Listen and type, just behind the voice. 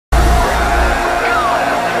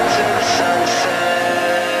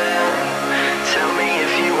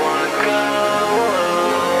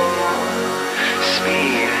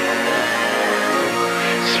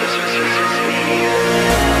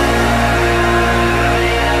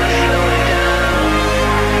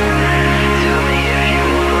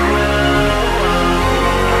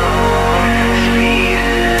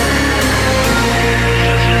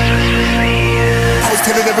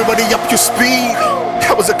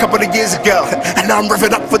couple of years ago. And now I'm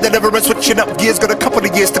revving up for the never and switching up gears, got a couple of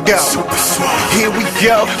years to go. Here we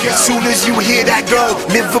go, as soon as you hear that go,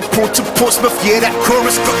 Liverpool to Portsmouth, yeah, that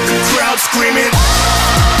chorus got the crowd screaming.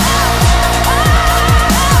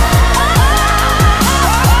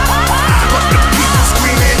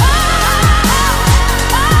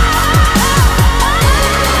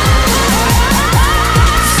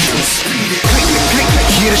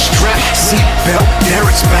 The strap, seatbelt, there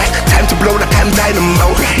it's back. Time to blow like I'm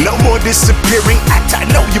dynamo. No more disappearing act. I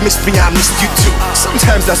know you missed me, I missed you too.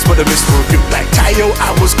 Sometimes that's what a miss will do. Like Tayo,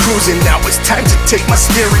 I was cruising. Now it's time to take my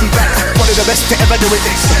steering back. One of the best to ever do it.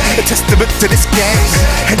 A testament to this gang.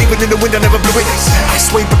 And even in the wind I never blew it. I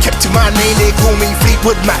swayed but kept to my name. They call me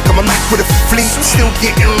Fleetwood Mac. I'm a Mac with a fleet. Still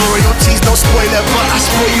getting royalties, no spoiler, but I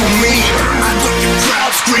spoil you me. I got you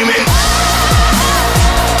crowd screaming.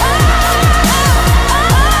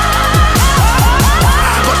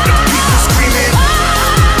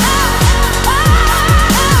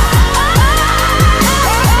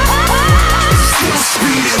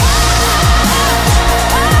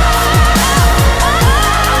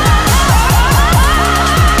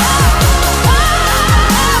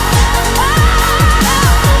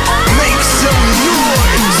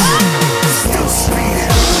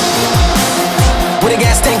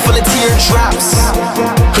 Teardrops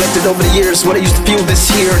collected over the years, what I used to feel this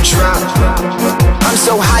here drop. I'm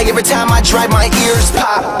so high every time I drive, my ears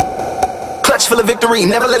pop. Clutch full of victory,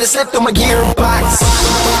 never let it slip through my gearbox.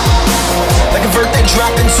 Like a bird that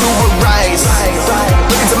dropped into a rise.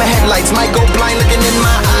 Look into my headlights, might go blind looking in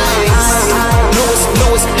my eyes.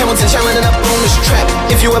 Lewis, Hamilton challenging up on this track.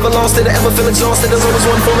 If you ever lost it or ever feel exhausted, there's always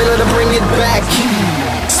one formula to bring it back.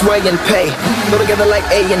 Sway and pay, go together like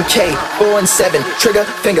A and K, 4 and 7, trigger,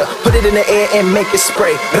 finger, put it in the air and make it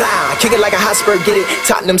spray. Rah, kick it like a hot spur, get it.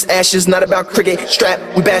 Tottenham's ashes, not about cricket. Strap,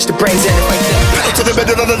 we bash the brains in it like that. Pedal to the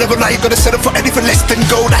middle of the level, now you gonna settle for anything less than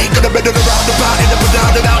gold. Now you gonna bend it around about it, up and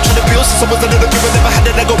down and out to the bills. Since I was a little giver, never had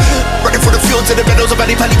it, I go running for the fields in the meadows of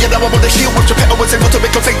any valley. Yeah, now I'm on the shield, with your pedal was able to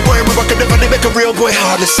make a fake boy. We rock and never make a real boy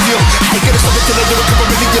hard to steal. I ain't gonna stop until I do a couple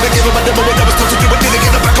million, I give him my demo when I was told to do it. Didn't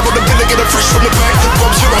get it back, I'm on the bill, get it fresh from the back.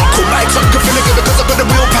 Bombs your uncle, Mike's I'm feeling it because I've got the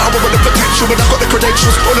willpower and the potential, and I've got the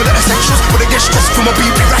credentials, all of the essentials. When I get stressed from my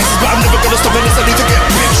BP rises, but I'm never gonna stop unless I need to get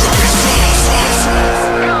rich.